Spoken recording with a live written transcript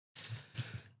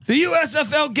The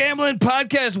USFL Gambling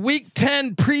Podcast Week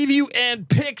 10 preview and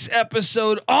picks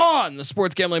episode on the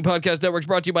Sports Gambling Podcast Network is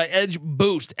brought to you by Edge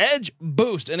Boost. Edge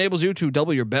Boost enables you to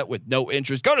double your bet with no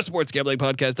interest. Go to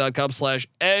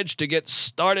sportsgamblingpodcast.com/edge to get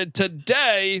started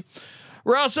today.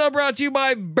 We're also brought to you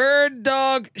by Bird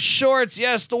Dog Shorts.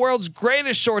 Yes, the world's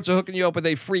greatest shorts are hooking you up with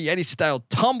a free Yeti style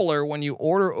tumbler when you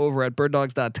order over at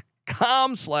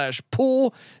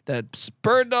birddogs.com/pool. That's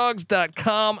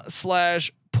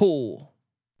birddogs.com/pool.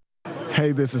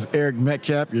 Hey, this is Eric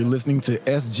Metcalf. You're listening to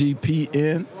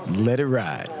SGPN. Let it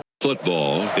ride.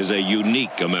 Football is a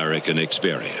unique American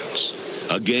experience.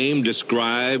 A game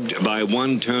described by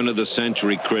one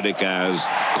turn-of-the-century critic as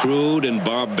crude and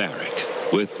barbaric,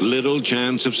 with little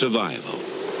chance of survival.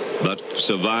 But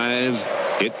survive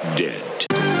it did.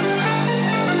 I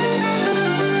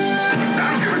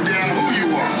don't give a damn who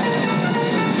you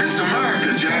are. This is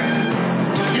America, Jack.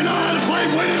 You know how to play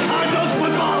winning high-dose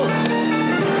football?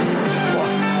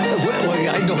 Well,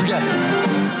 I don't get it.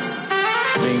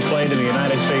 Being played in the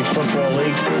United States Football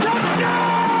League. Oh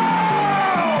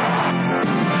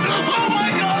my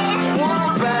God!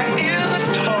 Quarterback is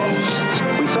toast.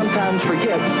 We sometimes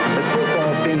forget that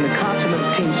football, being the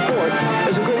consummate team sport,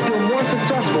 is a great deal more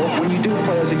successful when you do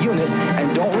play as a unit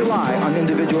and don't rely on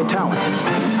individual talent.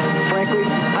 Frankly,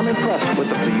 I'm impressed with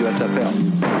the USFL.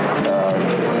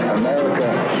 America,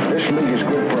 this league is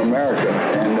good for America,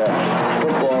 and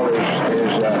football is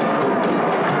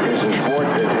a sport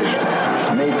that is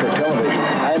made for television.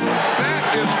 That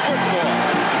is football.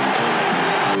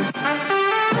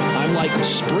 I'm like,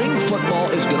 spring football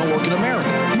is going to work in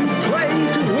America. You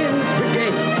play to win the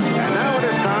game. And now it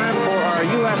is time for our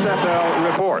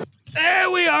USFL report.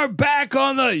 And we are back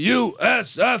on the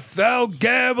USFL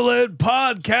Gambling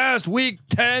Podcast Week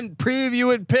 10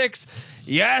 preview and picks.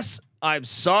 Yes, I'm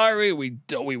sorry. We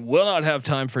will not have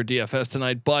time for DFS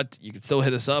tonight, but you can still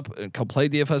hit us up and come play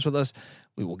DFS with us.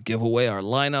 We will give away our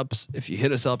lineups if you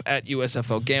hit us up at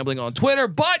USFL Gambling on Twitter.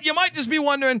 But you might just be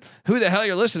wondering who the hell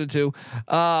you're listening to.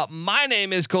 My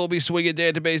name is Colby Swinging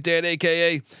Database Dan,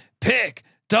 aka Pick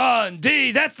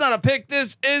Dundee. That's not a pick.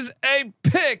 This is a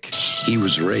pick. He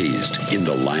was raised in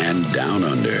the land down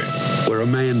under, where a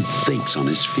man thinks on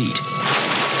his feet,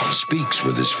 speaks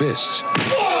with his fists,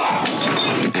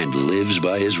 and lives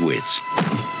by his wits.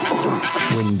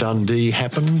 When Dundee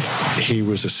happened, he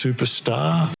was a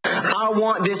superstar. I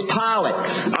want this pilot.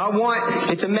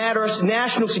 It's a matter of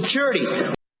national security.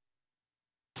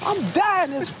 I'm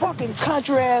dying in this fucking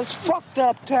country ass fucked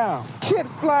up town. Shit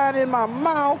flying in my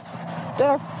mouth.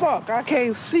 The fuck, I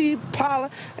can't see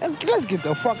pilot. Let's get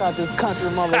the fuck out of this country,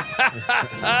 mother.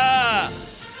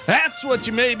 That's what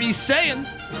you may be saying.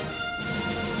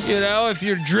 You know, if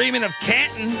you're dreaming of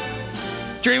Canton,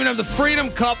 dreaming of the Freedom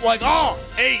Cup, like all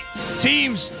 8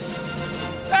 teams,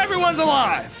 everyone's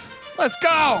alive. Let's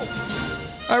go.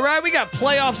 All right, we got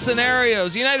playoff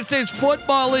scenarios. United States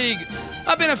Football League.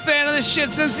 I've been a fan of this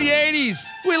shit since the 80s.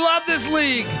 We love this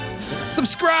league.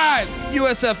 Subscribe,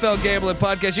 USFL Gambling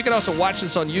Podcast. You can also watch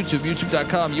this on YouTube,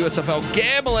 youtube.com, USFL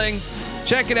Gambling.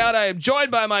 Check it out. I am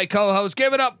joined by my co-host.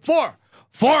 Give it up for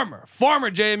former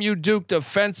JMU Duke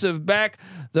defensive back,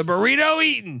 the burrito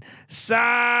eating,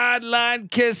 sideline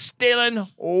kiss stealing,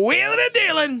 wheeling and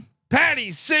dealing,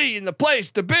 Patty C in the place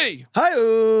to be. Hi,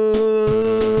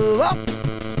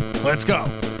 Let's go.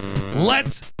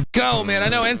 Let's go, man. I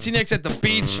know NC Nick's at the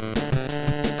beach.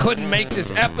 Couldn't make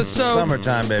this episode.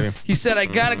 Summertime, baby. He said, I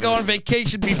got to go on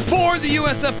vacation before the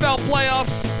USFL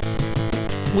playoffs,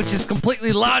 which is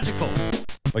completely logical.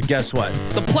 But guess what?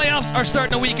 The playoffs are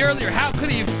starting a week earlier. How could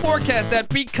he forecast that?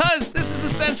 Because this is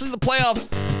essentially the playoffs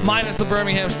minus the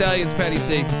Birmingham Stallions, Patty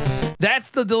C. That's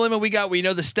the dilemma we got. We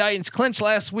know the Stallions clinched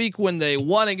last week when they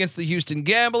won against the Houston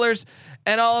Gamblers.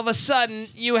 And all of a sudden,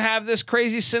 you have this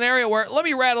crazy scenario where, let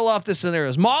me rattle off the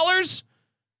scenarios. Maulers,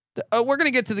 we're going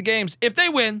to get to the games. If they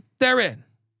win, they're in.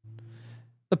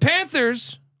 The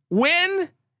Panthers win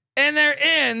and they're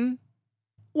in.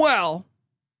 Well,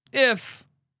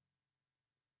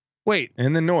 wait.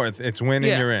 In the North, it's win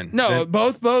and you're in. No,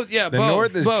 both. Yeah, the both.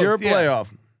 North is pure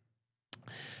playoff.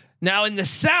 Now in the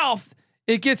South,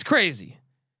 it gets crazy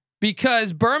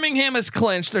because Birmingham has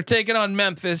clinched. They're taking on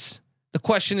Memphis. The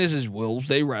question is will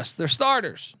they rest their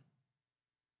starters?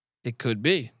 It could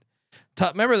be.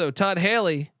 Remember though, Todd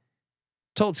Haley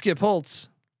told Skip Holtz,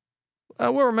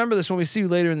 we'll remember this when we see you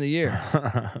later in the year.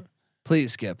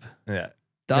 Please, Skip. Yeah.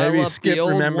 Dial Maybe up Skip the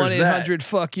old remembers 1-800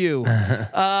 fuck you.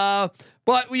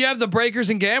 But we have the Breakers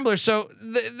and Gamblers. So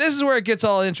this is where it gets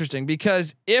all interesting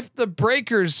because if the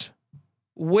Breakers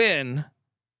win,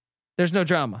 there's no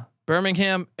drama.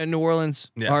 Birmingham and New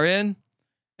Orleans are in,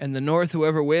 and the North,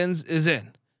 whoever wins, is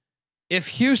in. if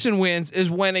Houston wins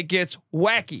is when it gets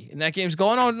wacky, and that game's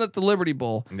going on at the Liberty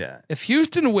Bowl. Yeah. If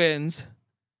Houston wins,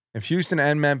 if Houston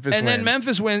and Memphis and then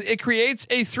Memphis wins, it creates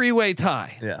a 3-way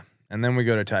tie. Yeah. And then we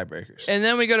go to tiebreakers. And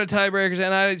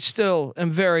I still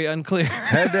am very unclear.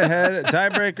 Head to head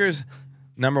tiebreakers.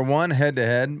 Number 1 head to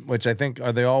head, which I think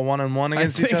are they all 1-on-1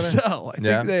 against each other? I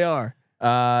think they are.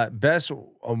 Best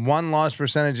won-loss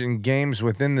percentage in games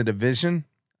within the division.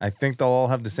 I think they'll all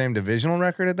have the same divisional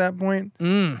record at that point.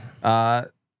 Third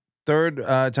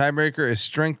tiebreaker is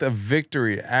strength of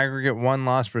victory, aggregate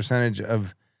won-loss percentage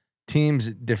of teams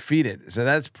defeated. So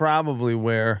that's probably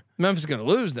where Memphis is going to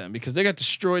lose them because they got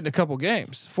destroyed in a couple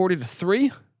games,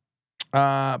 40-3.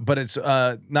 But it's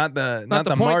not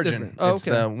the margin. Oh, it's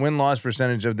the win-loss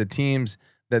percentage of the teams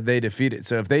that they defeated.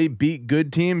 So if they beat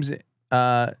good teams,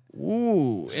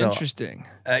 interesting.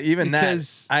 Even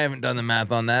because that I haven't done the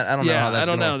math on that. I don't know how that's.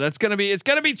 I don't know. It's gonna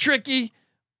be tricky.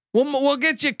 We'll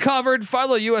get you covered.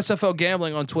 Follow USFL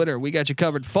Gambling on Twitter. We got you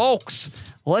covered, folks.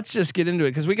 Let's just get into it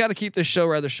because we got to keep this show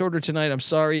rather shorter tonight. I'm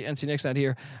sorry, NC Nick's not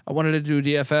here. I wanted to do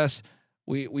DFS.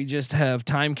 We just have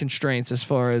time constraints as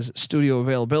far as studio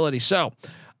availability. So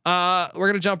we're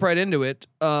gonna jump right into it.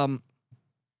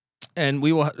 And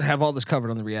we will have all this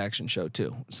covered on the reaction show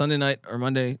too. Sunday night or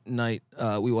Monday night,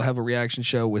 we will have a reaction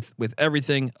show with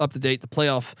everything up to date, the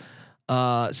playoff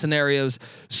scenarios.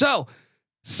 So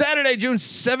Saturday, June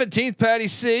 17th, Patty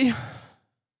C.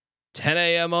 10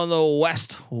 a.m. on the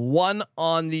west, 1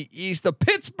 on the east. The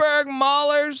Pittsburgh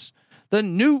Maulers, the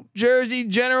New Jersey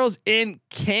Generals in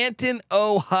Canton,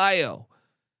 Ohio.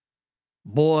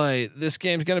 Boy, this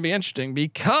game's going to be interesting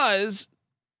because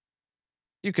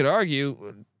you could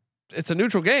argue it's a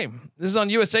neutral game. This is on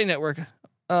USA Network.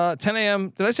 10 a.m.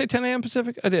 Did I say 10 a.m.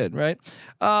 Pacific? I did, right?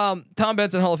 Tom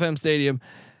Benson Hall of Fame Stadium.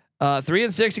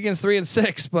 3-6 against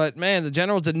 3-6, but man, the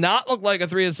Generals did not look like a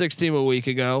 3-6 team a week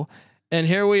ago, and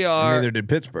here we are. Neither did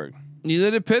Pittsburgh.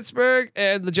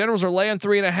 And the Generals are laying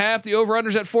 3.5. The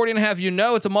over/under's at 40.5. You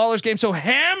know it's a Maulers game, so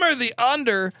hammer the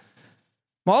under.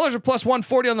 Maulers are plus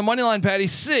 140 on the money line. Patty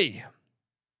C.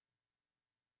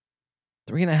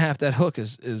 3.5. That hook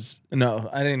is no.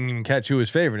 I didn't even catch who was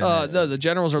favored. No, the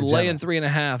Generals are laying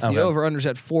 3.5. Okay. The over/under's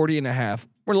at 40.5.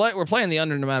 We're playing the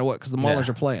under no matter what because the Maulers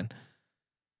are playing.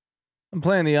 I'm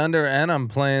playing the under, and I'm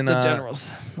playing the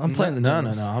Generals. I'm playing the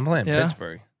Generals. No. I'm playing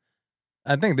Pittsburgh.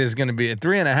 I think there's going to be a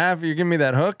 3.5. You're giving me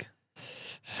that hook.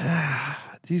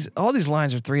 All these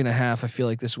lines are 3.5. I feel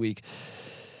like this week.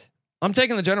 I'm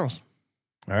taking the Generals.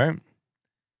 All right.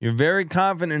 You're very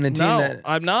confident in a team that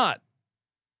I'm not.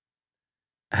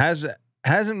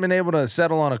 Hasn't been able to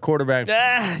settle on a quarterback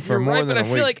for more than a week.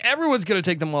 But I feel like everyone's going to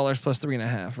take the Maulers plus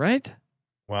 3.5, right?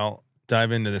 Well,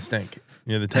 dive into the stink.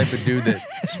 You're the type of dude that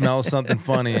smells something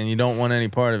funny and you don't want any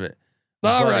part of it.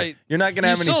 All right. You're not going to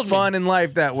have any fun in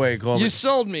life that way, Colby. You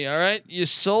sold me. All right. You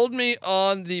sold me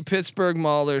on the Pittsburgh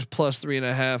Maulers plus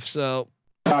 3.5. So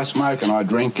I smoke and I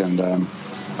drink and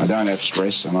I don't have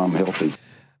stress and I'm healthy.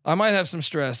 I might have some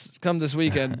stress come this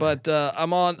weekend, but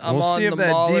I'm on. We'll see if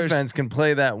that Maulers. Defense can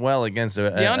play that well against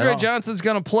it. DeAndre Johnson's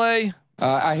going to play.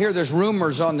 I hear there's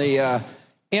rumors on the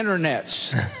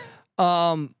internets.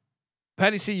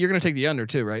 Patty C, you're going to take the under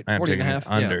too, right? 40.5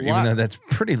 under, even though that's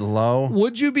pretty low.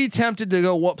 Would you be tempted to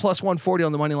go plus 140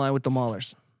 on the money line with the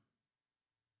Maulers?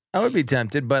 I would be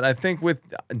tempted, but I think with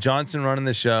Johnson running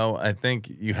the show, I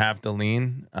think you have to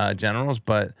lean Generals.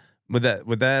 But with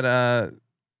that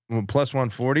plus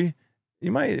 140, it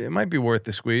might be worth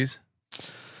the squeeze.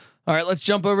 All right, let's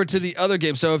jump over to the other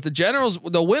game. So if the Generals,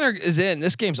 the winner is in,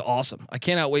 this game's awesome. I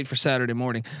cannot wait for Saturday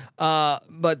morning.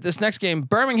 But this next game,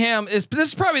 Birmingham this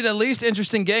is probably the least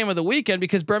interesting game of the weekend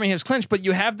because Birmingham's clinched, but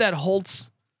you have that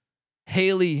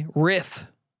Holtz-Haley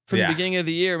riff from the beginning of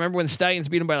the year. Remember when the Stallions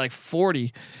beat them by like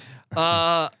 40?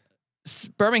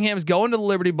 Birmingham's going to the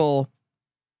Liberty Bowl.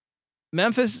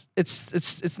 Memphis,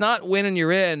 it's not win and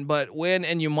you're in, but win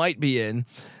and you might be in.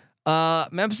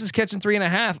 Memphis is catching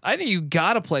 3.5. I think you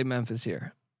got to play Memphis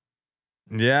here.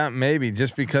 Yeah, maybe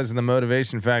just because of the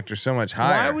motivation factor so much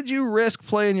higher. Why would you risk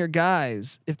playing your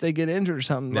guys if they get injured or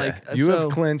something? Yeah, you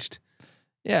have clinched.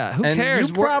 Yeah, who cares?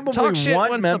 You probably talk shit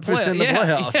won Memphis in the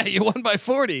playoffs. Yeah, you won by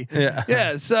 40.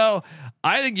 Yeah. So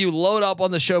I think you load up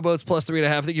on the Showboats plus 3.5.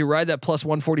 I think you ride that plus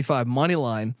 145 money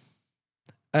line,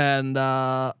 and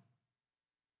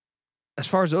as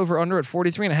far as over under at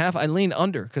 43.5, I lean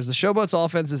under because the Showboats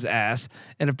offense is ass.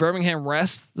 And if Birmingham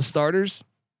rests the starters,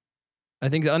 I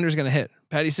think the under is going to hit.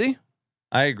 Patty C?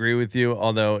 I agree with you.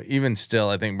 Although even still,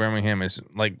 I think Birmingham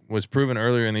was proven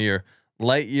earlier in the year,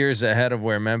 light years ahead of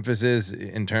where Memphis is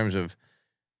in terms of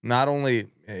not only,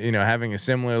 having a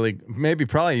similarly, maybe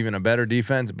probably even a better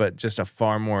defense, but just a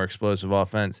far more explosive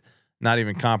offense. not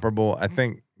even comparable. I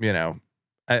think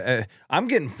I'm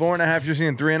getting 4.5. You're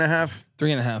seeing 3.5.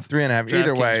 3.5. 3.5.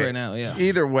 Either way, right now, yeah.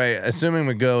 Either way, assuming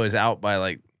McGough is out by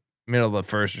like middle of the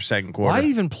first or second quarter. Why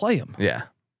even play him? Yeah,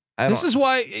 this is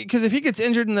why, because if he gets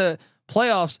injured in the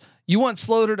playoffs, you want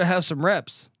Sloter to have some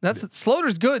reps.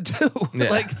 Sloter's good too.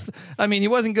 Yeah. He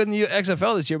wasn't good in the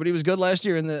XFL this year, but he was good last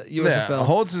year in the USFL. Yeah,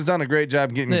 Holtz has done a great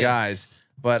job getting guys,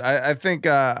 but I think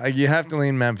you have to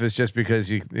lean Memphis just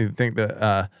because you think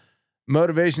the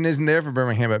motivation isn't there for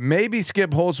Birmingham. But maybe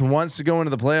Skip Holtz wants to go into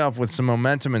the playoff with some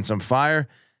momentum and some fire,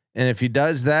 and if he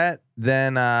does that,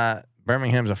 then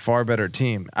Birmingham's a far better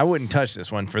team. I wouldn't touch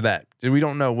this one for that. We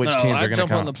don't know which teams are going to come.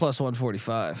 Jump on the plus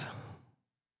 145.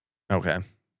 Okay,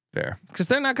 fair. Because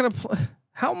they're not going to play.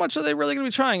 How much are they really going to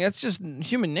be trying? That's just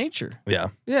human nature. Yeah.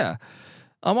 Yeah.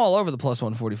 I'm all over the plus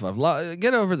 145.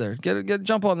 Get over there. Get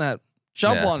jump on that.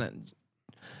 Jump on it.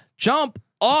 Jump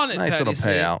on it. Nice Patty little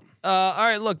payout. All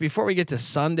right, look, before we get to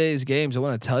Sunday's games, I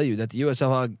want to tell you that the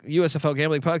USFL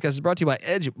Gambling Podcast is brought to you by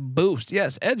Edge Boost.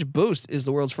 Yes, Edge Boost is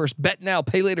the world's first bet now,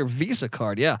 pay later Visa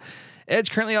card. Yeah. Edge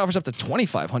currently offers up to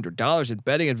 $2,500 in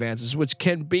betting advances, which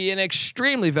can be an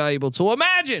extremely valuable tool.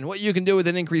 Imagine what you can do with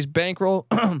an increased bankroll.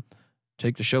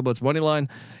 Take the Showboats money line,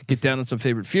 get down on some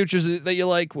favorite futures that you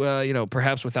like,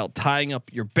 perhaps without tying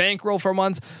up your bankroll for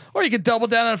months, or you could double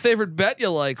down on a favorite bet you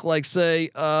like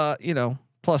say,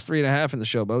 plus 3.5 in the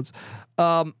Showboats.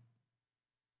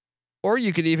 Or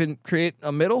you could even create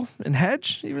a middle and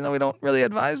hedge, even though we don't really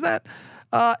advise that.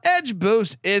 Edge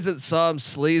Boost isn't some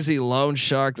sleazy loan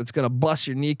shark that's going to bust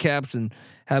your kneecaps and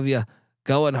have you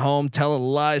going home telling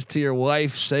lies to your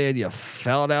wife, saying you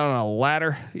fell down on a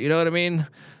ladder. You know what I mean?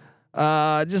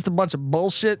 Just a bunch of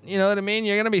bullshit. You know what I mean?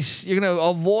 You're going to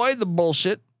avoid the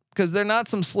bullshit because they're not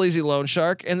some sleazy loan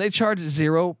shark, and they charge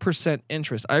 0%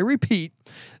 interest. I repeat,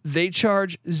 they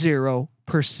charge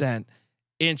 0%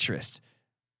 interest.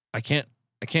 I can't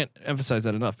emphasize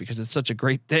that enough because it's such a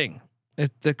great thing.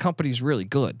 The company's really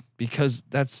good because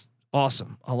that's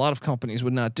awesome. A lot of companies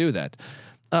would not do that.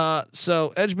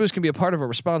 So Edge Boost can be a part of a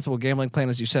responsible gambling plan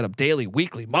as you set up daily,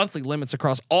 weekly, monthly limits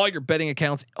across all your betting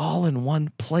accounts, all in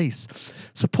one place.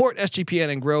 Support SGPN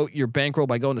and grow your bankroll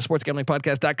by going to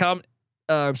sportsgamblingpodcast.com.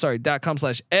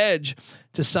 .com/edge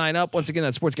to sign up. Once again,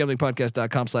 that's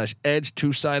sportsgamblingpodcast.com/edge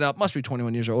to sign up. Must be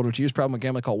 21 years or older to use. Problem with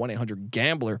gambling, call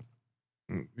 1-800-GAMBLER.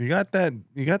 You got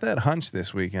that hunch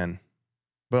this weekend.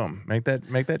 Boom. Make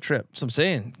that trip. So I'm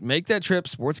saying, make that trip.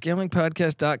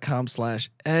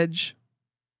 sportsgamblingpodcast.com/edge.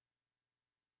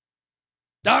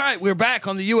 All right, we're back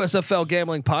on the USFL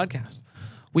Gambling Podcast.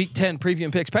 Week 10 preview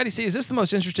and picks. Patty C, is this the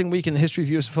most interesting week in the history of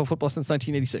USFL football since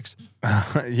 1986?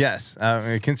 Yes.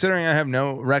 Considering I have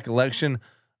no recollection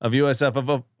of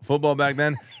USFL football back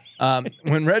then,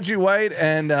 when Reggie White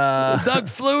and Doug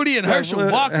Flutie and Herschel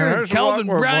Walker and Calvin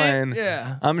Bryant,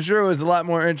 yeah, I'm sure it was a lot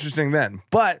more interesting then.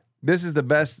 But this is the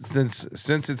best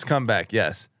since its comeback.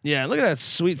 Yes. Yeah. Look at that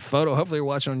sweet photo. Hopefully you're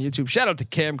watching on YouTube. Shout out to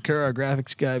Cam Kerr, our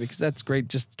graphics guy, because that's great.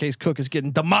 Just in case Cook is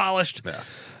getting demolished. Yeah.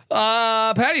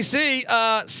 Patty C,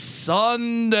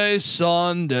 Sunday,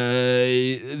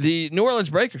 the New Orleans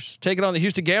Breakers taking on the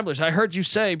Houston Gamblers. I heard you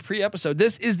say pre-episode,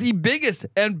 this is the biggest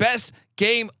and best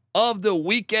game of the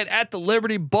weekend at the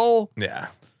Liberty Bowl. Yeah.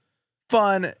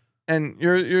 Fun. And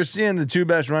you're seeing the two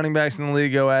best running backs in the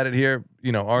league go at it here.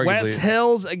 Arguably. Wes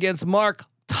Hills against Mark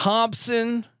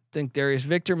Thompson. Think Darius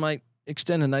Victor might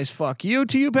extend a nice fuck you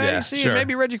to you, Patty C, sure. and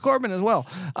maybe Reggie Corbin as well.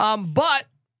 But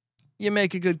you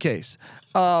make a good case.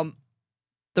 The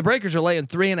Breakers are laying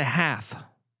 3.5.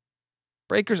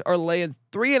 Breakers are laying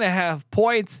 3.5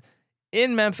 points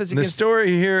in Memphis. The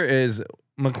story here is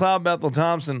McLeod Bethel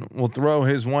Thompson will throw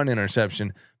his one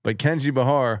interception, but Kenji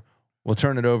Bahar will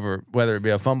turn it over, whether it be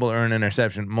a fumble or an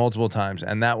interception, multiple times,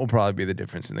 and that will probably be the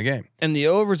difference in the game. And the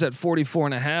over's at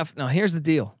 44.5. Now here's the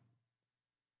deal.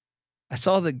 I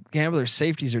saw the Gamblers'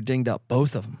 safeties are dinged up,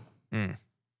 both of them.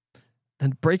 The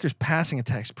Breakers' passing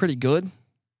attack's pretty good.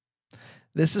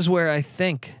 This is where I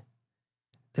think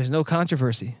there's no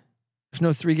controversy. There's no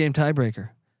 3-game tiebreaker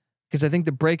because I think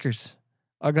the Breakers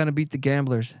are going to beat the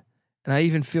Gamblers. And I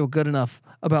even feel good enough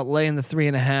about laying the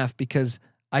 3.5 because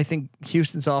I think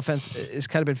Houston's offense is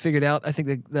kind of been figured out. I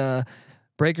think the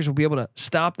Breakers will be able to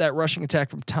stop that rushing attack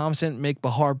from Thompson, make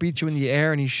Bahar beat you in the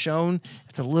air. And he's shown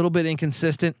it's a little bit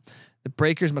inconsistent. The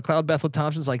Breakers, McLeod Bethel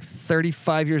Thompson's like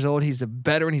 35 years old. He's a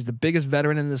veteran. He's the biggest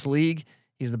veteran in this league.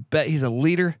 He's a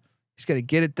leader. He's going to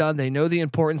get it done. They know the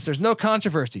importance. There's no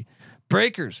controversy.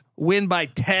 Breakers win by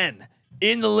 10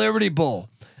 in the Liberty Bowl.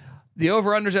 The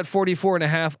over-under's at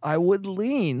 44.5. I would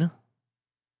lean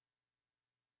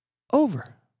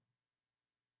over.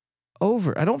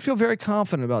 I don't feel very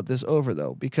confident about this over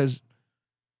though, because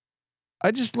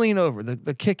I just lean over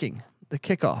the kicking, the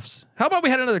kickoffs. How about we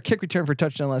had another kick return for a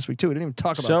touchdown last week too? We didn't even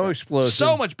talk about so that. explosive,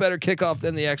 so much better kickoff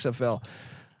than the XFL.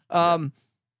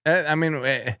 I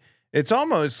mean, it's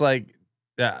almost like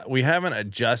we haven't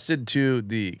adjusted to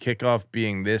the kickoff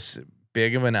being this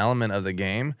big of an element of the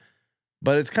game,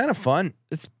 but it's kind of fun.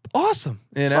 It's awesome.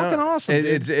 It's fucking awesome.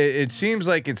 It seems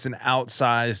like it's an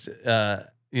outsized,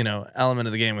 element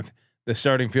of the game with the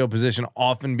starting field position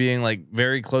often being like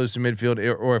very close to midfield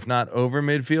or if not over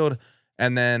midfield.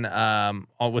 And then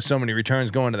with so many returns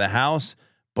going to the house,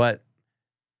 but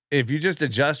if you just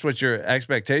adjust what your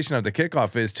expectation of the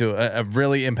kickoff is to a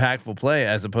really impactful play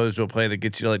as opposed to a play that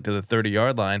gets you like to the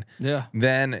 30-yard line,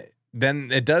 then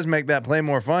it does make that play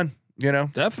more fun.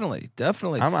 Definitely.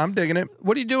 I'm digging it.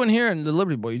 What are you doing here in the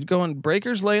Liberty Bowl? You going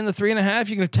breakers, laying the 3.5?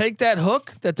 You gonna take that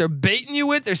hook that they're baiting you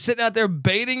with? They're sitting out there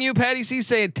baiting you, Patty C,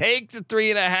 saying take the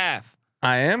 3.5.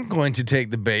 I am going to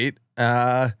take the bait.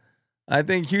 I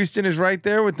think Houston is right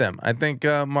there with them. I think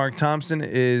Mark Thompson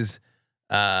is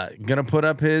gonna put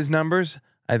up his numbers.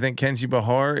 I think Kenzie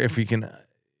Bahar, if he can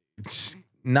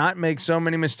not make so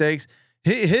many mistakes,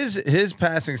 his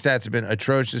passing stats have been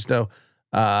atrocious though.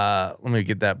 Let me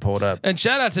get that pulled up. And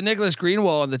shout out to Nicholas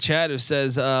Greenwald in the chat who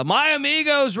says, my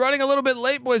amigos running a little bit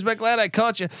late, boys, but glad I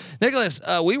caught you. Nicholas,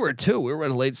 we were too. We were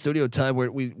at a late studio time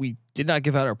where we did not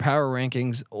give out our power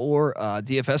rankings or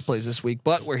DFS plays this week,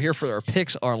 but we're here for our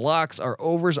picks, our locks, our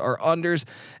overs, our unders.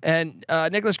 And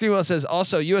Nicholas Greenwald says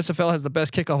also USFL has the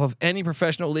best kickoff of any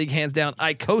professional league, hands down.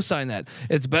 I co-sign that.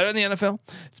 It's better than the NFL.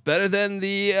 It's better than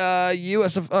the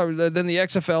USFL than the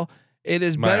XFL. It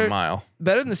is better than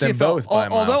the CFL.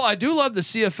 Although I do love the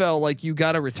CFL, like you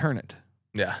got to return it.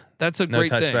 Yeah, that's a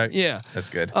great thing. Yeah, that's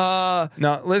good. Now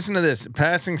listen to this: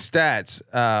 passing stats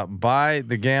by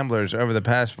the Gamblers over the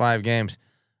past 5 games.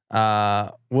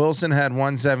 Wilson had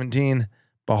 117,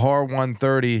 Bahar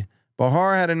 130.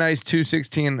 Bahar had a nice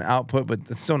 216 output, but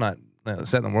it's still not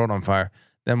setting the world on fire.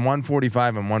 Then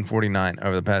 145 and 149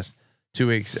 over the past 2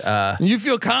 weeks. You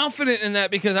feel confident in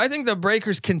that because I think the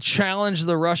Breakers can challenge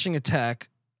the rushing attack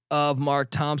of Mark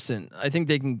Thompson. I think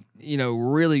they can,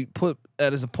 really put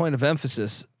that as a point of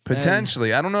emphasis.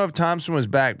 Potentially. I don't know if Thompson was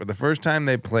back, but the first time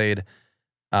they played,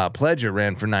 Pledger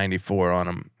ran for 94 on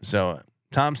him. So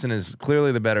Thompson is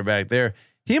clearly the better back there.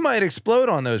 He might explode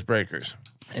on those Breakers.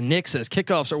 And Nick says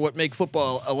kickoffs are what make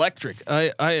football electric.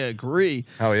 I agree.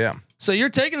 Oh yeah. So you're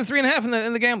taking the 3.5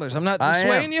 in the Gamblers. I'm not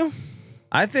swaying you.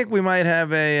 I think we might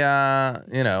have a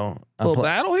little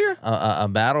battle here, a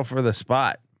battle for the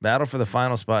spot, battle for the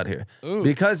final spot here. Ooh.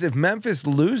 Because if Memphis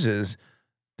loses,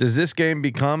 does this game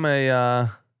become a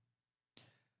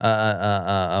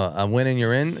win and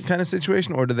you're in kind of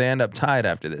situation, or do they end up tied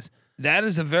after this? That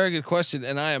is a very good question,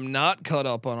 and I am not caught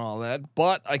up on all that.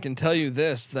 But I can tell you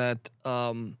this: that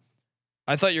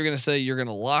I thought you were going to say you're going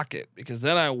to lock it, because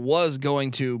then I was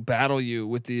going to battle you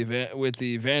with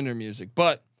the Vander music,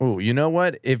 but. Oh, you know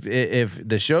what? If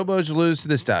the Showboats lose to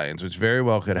the Stallions, which very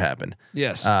well could happen.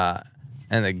 Yes.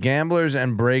 And the Gamblers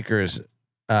and Breakers,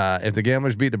 if the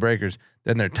Gamblers beat the Breakers,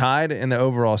 then they're tied in the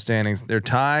overall standings. They're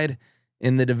tied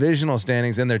in the divisional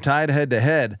standings, and they're tied head to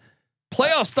head.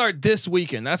 Playoffs start this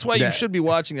weekend. That's why you should be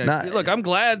watching that. Look, I'm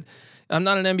glad. I'm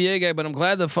not an NBA guy, but I'm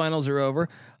glad the finals are over.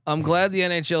 I'm glad the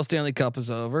NHL Stanley Cup is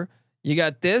over. You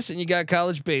got this, and you got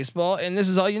college baseball, and this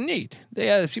is all you need.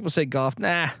 People say golf.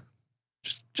 Nah.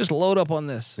 Just load up on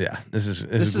this. Yeah, this is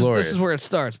glorious. This is where it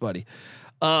starts, buddy.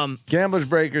 Gamblers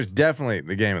Breakers, definitely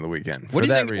the game of the weekend. What do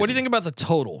you think? What do you think about the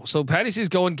total? So Patty C's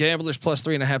going Gamblers plus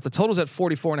 3.5. The total's at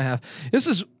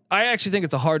 44.5. I actually think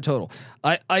it's a hard total.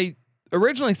 I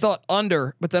originally thought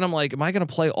under, but then I'm like, am I going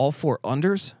to play all 4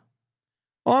 unders?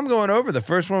 Well, I'm going over. The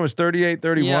first one was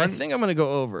 38-31. Yeah, I think I'm going to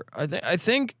go over. I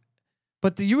think,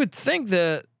 but you would think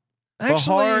that.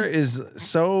 Bahar is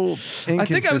so inconsistent. I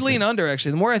think I would lean under.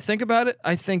 Actually, the more I think about it,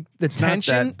 I think the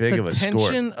tension, not that big of a score.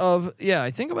 I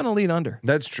think I'm going to lean under.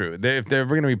 That's true. If they're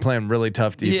going to be playing really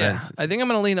tough defense, I think I'm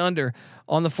going to lean under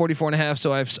on the 44.5.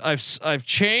 So I've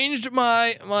changed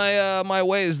my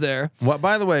ways there. What?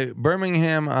 By the way,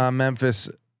 Birmingham, Memphis,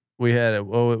 we had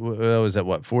was that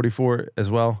what 44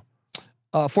 as well?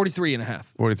 43.5.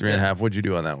 43.5. What'd you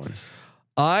do on that one?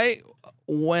 I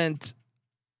went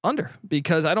under,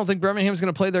 because I don't think Birmingham's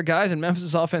going to play their guys, and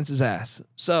Memphis' offense is ass.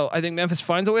 So I think Memphis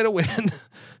finds a way to win.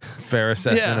 Fair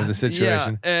assessment of the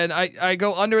situation. Yeah. And I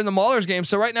go under in the Maulers game.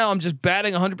 So right now I'm just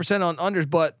batting 100% on unders,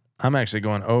 but I'm actually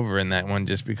going over in that one,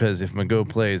 just because if Magoo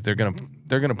plays, they're gonna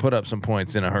put up some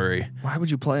points in a hurry. Why would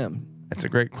you play him? That's a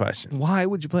great question. Why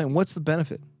would you play him? What's the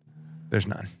benefit? There's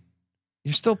none.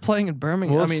 You're still playing in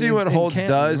Birmingham. We'll see what Holtz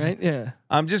Canton, does. Right? Yeah.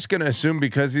 I'm just going to assume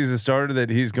because he's a starter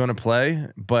that he's going to play.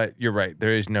 But you're right.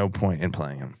 There is no point in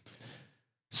playing him.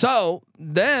 So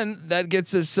then that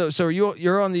gets us. So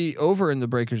you're on the over in the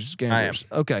Breakers game. I am.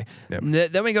 Okay.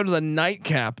 Yep. Then we go to the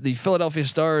nightcap. The Philadelphia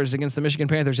Stars against the Michigan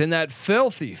Panthers in that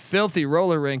filthy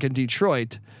roller rink in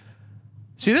Detroit.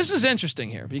 See, this is interesting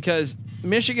here because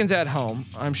Michigan's at home.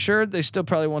 I'm sure they still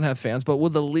probably won't have fans, but will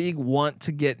the league want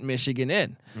to get Michigan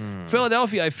in?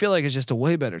 Philadelphia, I feel like, is just a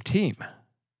way better team.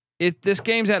 This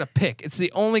game's at a pick. It's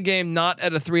the only game not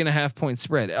at a 3.5 point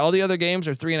spread. All the other games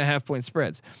are 3.5 point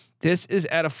spreads. This is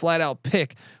at a flat out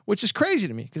pick, which is crazy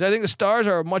to me because I think the Stars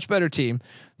are a much better team.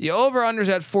 The over/under's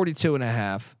at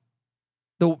 42.5.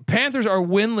 The Panthers are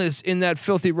winless in that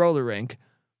filthy roller rink,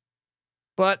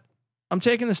 but I'm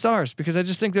taking the Stars because I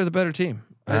just think they're the better team.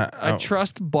 I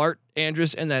trust Bart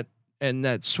Andrus and that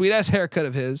sweet ass haircut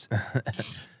of his.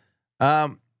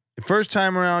 First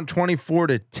time around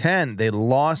 24-10, they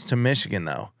lost to Michigan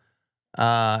though.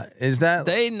 Is that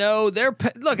they know they're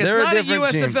look? It's not a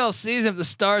USFL season if the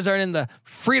Stars aren't in the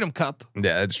Freedom Cup.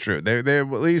 Yeah, that's true. They at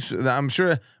least I'm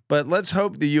sure. But let's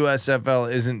hope the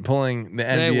USFL isn't pulling the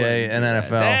NBA and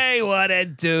NFL. They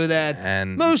wouldn't do that.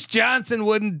 And Moose Johnson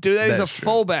wouldn't do that. He's a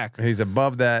fullback. He's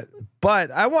above that.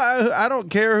 But I don't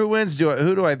care who wins.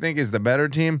 Who do I think is the better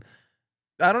team?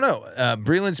 I don't know.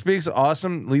 Breland Speaks,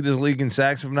 awesome. Leads the league in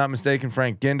sacks, if I'm not mistaken.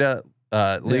 Frank Ginda,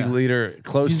 league leader,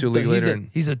 close to league leader.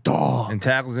 He's a dog. And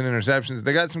tackles and interceptions.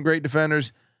 They got some great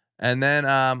defenders. And then,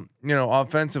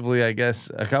 offensively, I guess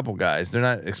a couple guys. They're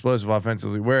not explosive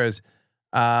offensively. Whereas,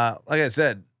 like I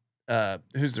said,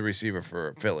 who's the receiver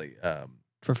for Philly?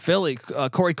 For Philly,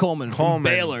 Corey Coleman from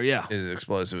Baylor, is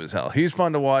explosive as hell. He's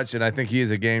fun to watch, and I think he is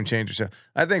a game changer. So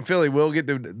I think Philly will get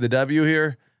the W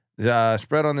here.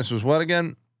 Spread on this was what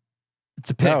again? It's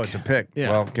a pick. No, it's a pick.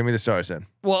 Yeah. Well, give me the Stars then.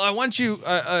 Well, I want you,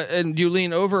 and you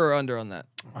lean over or under on that.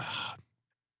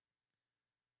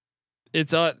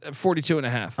 It's at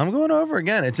 42.5. I'm going over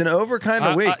again. It's an over kind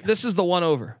of week. This is the one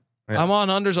over. Yeah. I'm on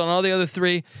unders on all the other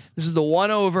three. This is the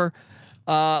one over.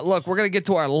 Look, we're gonna get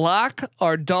to our lock,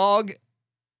 our dog,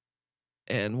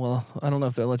 and well, I don't know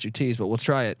if they'll let you tease, but we'll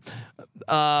try it.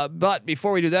 But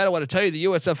before we do that, I want to tell you the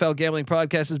USFL Gambling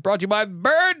Podcast is brought to you by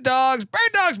Bird Dogs.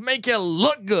 Bird Dogs make you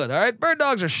look good. All right, Bird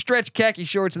Dogs are stretch khaki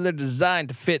shorts, and they're designed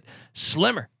to fit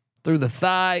slimmer through the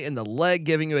thigh and the leg,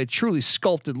 giving you a truly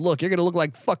sculpted look. You're gonna look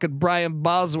like fucking Brian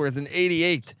Bosworth in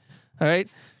 '88. All right.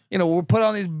 We'll put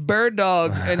on these Bird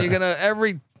Dogs, and you're gonna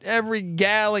every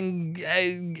gal and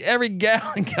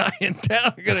guy in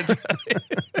town are gonna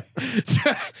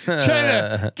try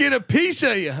to get a piece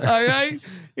of you. All right,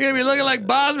 you're gonna be looking like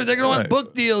Bosworth. They're gonna want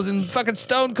book deals and fucking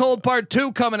Stone Cold Part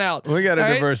 2 coming out. We got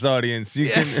a diverse audience. You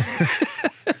can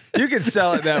you can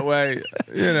sell it that way,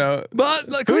 But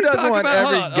like, who doesn't want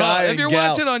every guy? If you're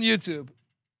watching on YouTube,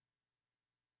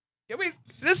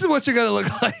 this is what you're gonna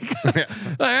look like.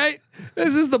 All right.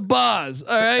 This is the Boz,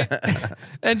 all right.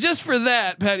 And just for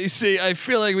that, Patty C, I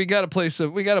feel like we got to play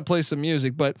some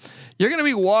music. But you're gonna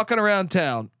be walking around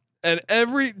town, and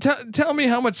tell me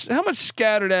how much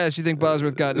scattered ass you think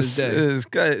Bosworth got in his day.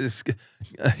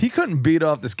 He couldn't beat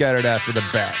off the scattered ass with a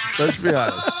bat. Let's be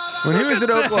honest. When he was at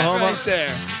Oklahoma, right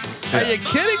there. Are you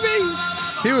kidding me?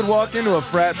 He would walk into a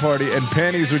frat party and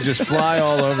panties would just fly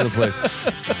all over the place.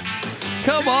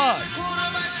 Come on.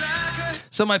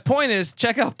 So my point is,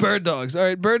 check out Bird Dogs. All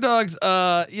right, Bird Dogs.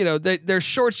 Their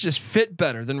shorts just fit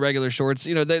better than regular shorts.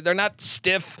 They're not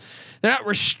stiff. They're not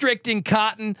restricting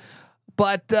cotton.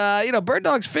 But Bird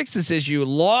Dogs fixed this issue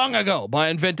long ago by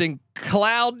inventing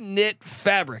cloud knit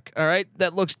fabric. All right,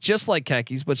 that looks just like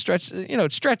khakis, but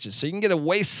it stretches, so you can get a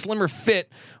way slimmer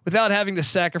fit without having to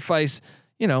sacrifice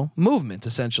movement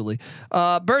essentially.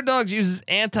 Bird Dogs uses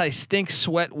anti-stink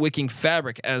sweat wicking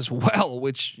fabric as well,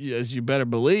 which, as you better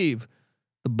believe,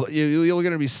 you're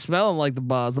going to be smelling like the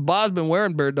Boz. The Boz been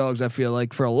wearing Bird Dogs, I feel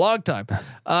like, for a long time.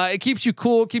 It keeps you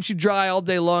cool, keeps you dry all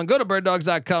day long. Go to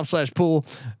birddogs.com/pool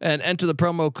and enter the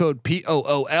promo code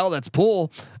POOL. That's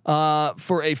pool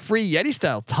for a free Yeti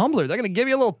style tumbler. They're going to give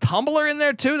you a little tumbler in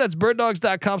there too. That's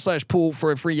birddogs.com/pool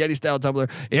for a free Yeti style tumbler.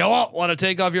 You won't want to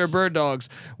take off your Bird Dogs.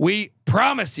 We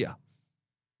promise you.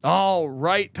 All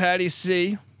right, Patty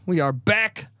C. We are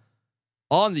back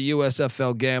on the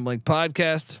USFL Gambling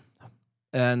Podcast.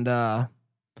 And we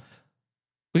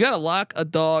got a lock, a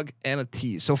dog, and a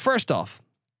tease. So first off,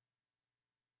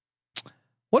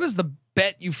 what is the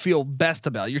bet you feel best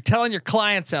about? You're telling your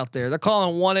clients out there, they're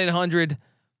calling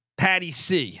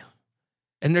 1-800-PATTY-C,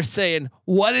 and they're saying,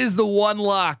 what is the one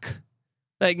lock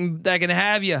that can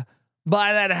have you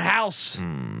buy that house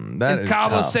in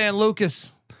Cabo San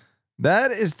Lucas?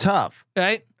 That is tough.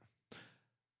 Right?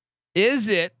 Is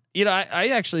it? You know, I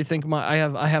actually think I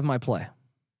have my play.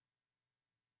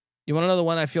 You want to know the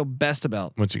one I feel best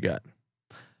about? What you got?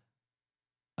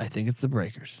 I think it's the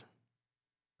Breakers.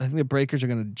 I think the Breakers are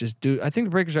going to just do. I think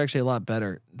the Breakers are actually a lot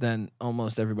better than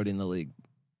almost everybody in the league.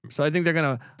 So I think I'm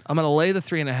going to lay the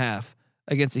 3.5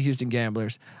 against the Houston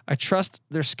Gamblers. I trust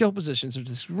their skill positions are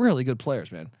just really good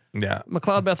players, man. Yeah.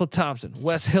 McLeod Bethel Thompson,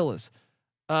 Wes Hillis,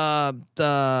 the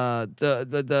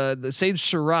Sage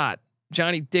Surratt,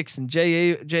 Johnny Dixon,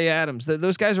 Jay Adams.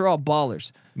 Those guys are all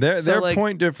ballers. Their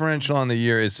point differential on the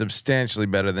year is substantially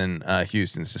better than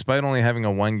Houston's, despite only having a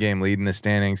 1-game lead in the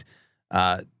standings.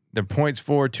 Their points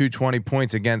for 220,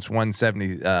 points against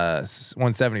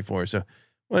 174. So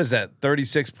what is that?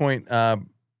 36 point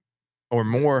or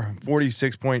more,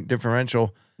 46 point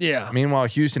differential. Yeah. Meanwhile,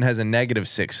 Houston has a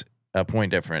 -6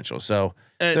 point differential. So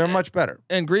they're much better.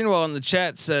 And Greenwell in the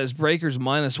chat says Breakers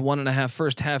 -1.5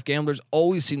 first half. Gamblers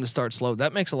always seem to start slow.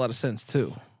 That makes a lot of sense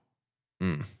too.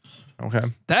 Okay.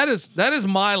 That is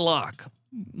my lock.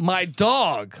 My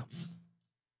dog.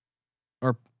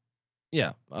 Or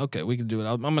yeah. Okay. We can do it.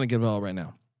 I'm going to give it all right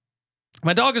now.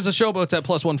 My dog is a Showboats at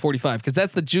 +145 because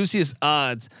that's the juiciest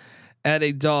odds at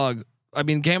a dog. I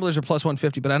mean, Gamblers are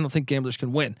 +150, but I don't think Gamblers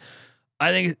can win.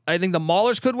 I think the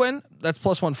Maulers could win. That's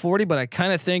 +140, but I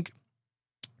kind of think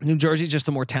New Jersey's just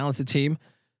a more talented team.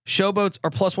 Showboats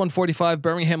are +145.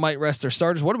 Birmingham might rest their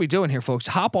starters. What are we doing here, folks?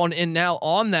 Hop on in now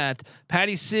on that.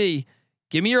 Patty C,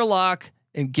 give me your lock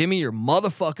and give me your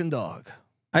motherfucking dog.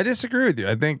 I disagree with you.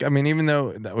 I mean, even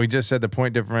though we just said the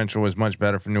point differential was much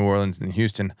better for New Orleans than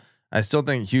Houston, I still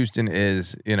think Houston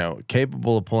is,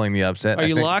 capable of pulling the upset. Are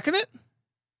you locking it?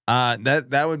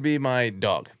 That would be my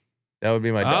dog. That would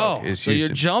be my dog. Oh, so you're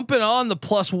jumping on the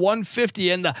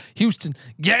 +150 and the Houston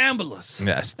Gamblers.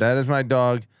 Yes, that is my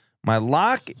dog. My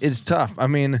lock is tough. I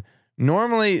mean,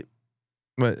 normally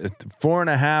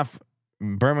 4.5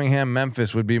 Birmingham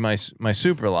Memphis would be my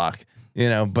super lock,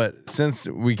 but since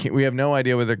we have no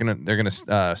idea whether they're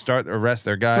gonna start or rest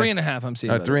their guys. 3.5 I'm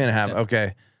seeing. 3.5. Yeah.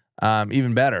 Okay.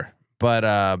 Even better.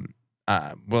 But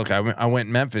look, I went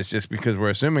Memphis just because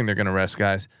we're assuming they're gonna rest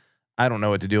guys. I don't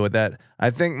know what to do with that. I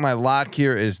think my lock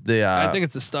here is the. I think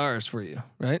it's the Stars for you,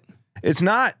 right? It's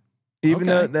not, even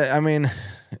though I mean,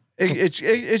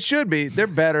 it should be. They're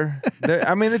better.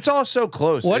 It's all so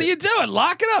close. What are you doing?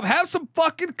 Lock it up. Have some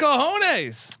fucking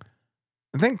cojones.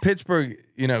 I think Pittsburgh,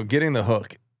 getting the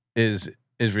hook is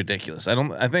ridiculous.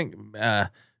 I think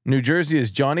New Jersey is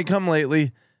Johnny come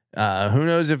lately. Who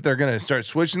knows if they're going to start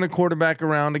switching the quarterback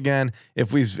around again?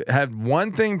 If we've had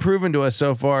one thing proven to us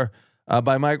so far.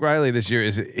 By Mike Riley this year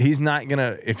is he's not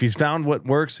gonna, if he's found what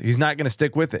works, he's not gonna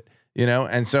stick with it,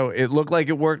 and so it looked like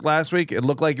it worked last week. It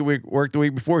looked like it worked the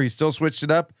week before. He still switched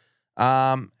it up.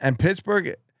 And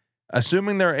Pittsburgh,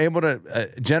 assuming they're able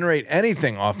to generate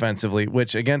anything offensively,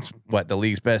 which against the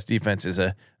league's best defense is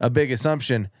a big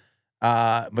assumption.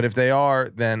 But if they are,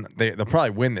 then they'll probably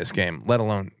win this game, let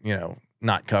alone,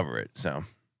 not cover it. So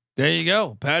there you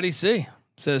go. Patty C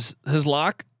says his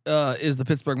lock is the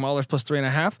Pittsburgh Maulers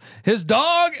 +3.5. His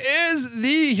dog is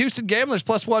the Houston Gamblers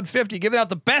 +150. Giving out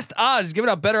the best odds. He's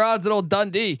giving out better odds than old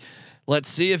Dundee. Let's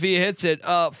see if he hits it,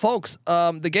 folks.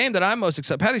 The game that I'm most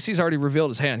excited. Patty C's already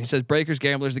revealed his hand. He says Breakers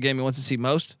Gamblers, the game he wants to see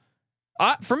most.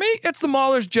 For me, it's the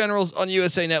Maulers Generals on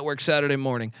USA Network Saturday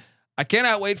morning. I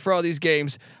cannot wait for all these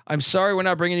games. I'm sorry we're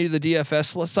not bringing you the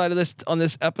DFS side of this on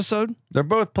this episode. They're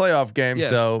both playoff games, yes,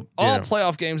 so all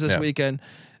playoff games this weekend.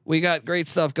 We got great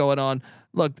stuff going on.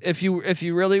 Look, if you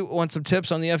really want some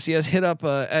tips on the FCS, hit up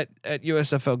at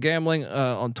USFL Gambling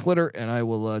on Twitter, and I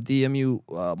will DM you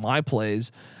my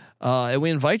plays. And we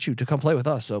invite you to come play with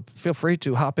us. So feel free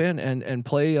to hop in and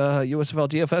play USFL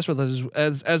DFS with us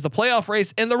as the playoff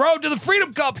race and the road to the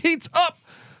Freedom Cup heats up.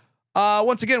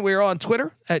 Once again, we are on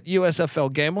Twitter at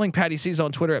USFL Gambling. Patty C's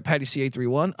on Twitter at Patty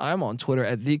C831. I'm on Twitter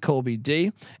at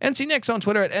TheColbyD. NC Nick's on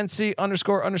Twitter at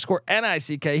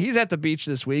NC__NICK. He's at the beach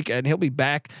this week, and he'll be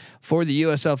back for the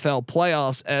USFL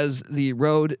playoffs as the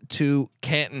road to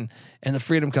Canton and the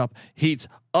Freedom Cup heats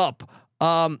up.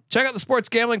 Check out the Sports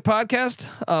Gambling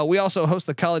Podcast. We also host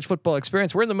the College Football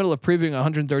Experience. We're in the middle of previewing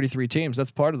 133 teams.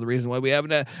 That's part of the reason why we've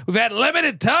had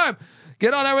limited time.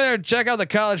 Get on over there and check out the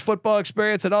College Football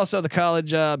Experience and also the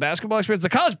College Basketball Experience, the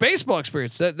College Baseball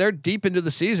Experience. They're deep into the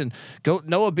season. Go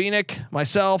Noah Beanick,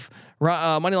 myself,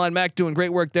 Moneyline Mac doing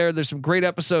great work there. There's some great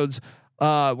episodes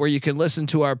where you can listen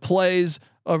to our plays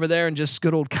over there and just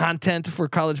good old content for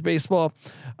college baseball.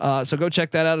 So go check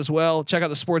that out as well. Check out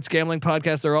the Sports Gambling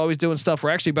Podcast. They're always doing stuff.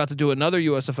 We're actually about to do another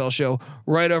USFL show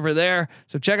right over there.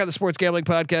 So check out the Sports Gambling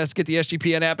Podcast, get the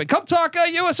SGPN app, and come talk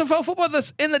USFL football with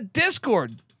us in the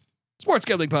Discord.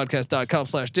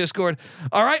 sportsgamblingpodcast.com/discord.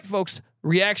 All right, folks,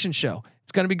 reaction show.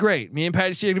 It's going to be great. Me and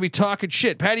Patty C are going to be talking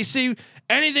shit. Patty C,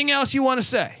 anything else you want to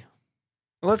say?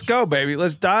 Let's go, baby.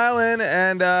 Let's dial in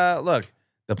and look.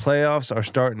 The playoffs are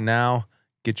starting now.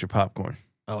 Get your popcorn.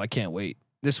 Oh, I can't wait.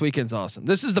 This weekend's awesome.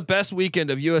 This is the best weekend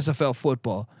of USFL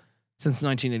football since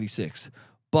 1986.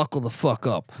 Buckle the fuck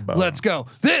up. Boom. Let's go.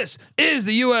 This is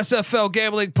the USFL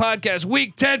Gambling Podcast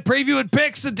Week 10 Preview and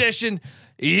Picks edition.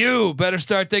 You better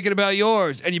start thinking about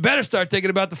yours, and you better start thinking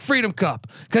about the Freedom Cup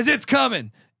because it's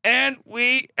coming. And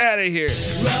we out of here.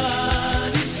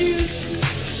 Run and shoot.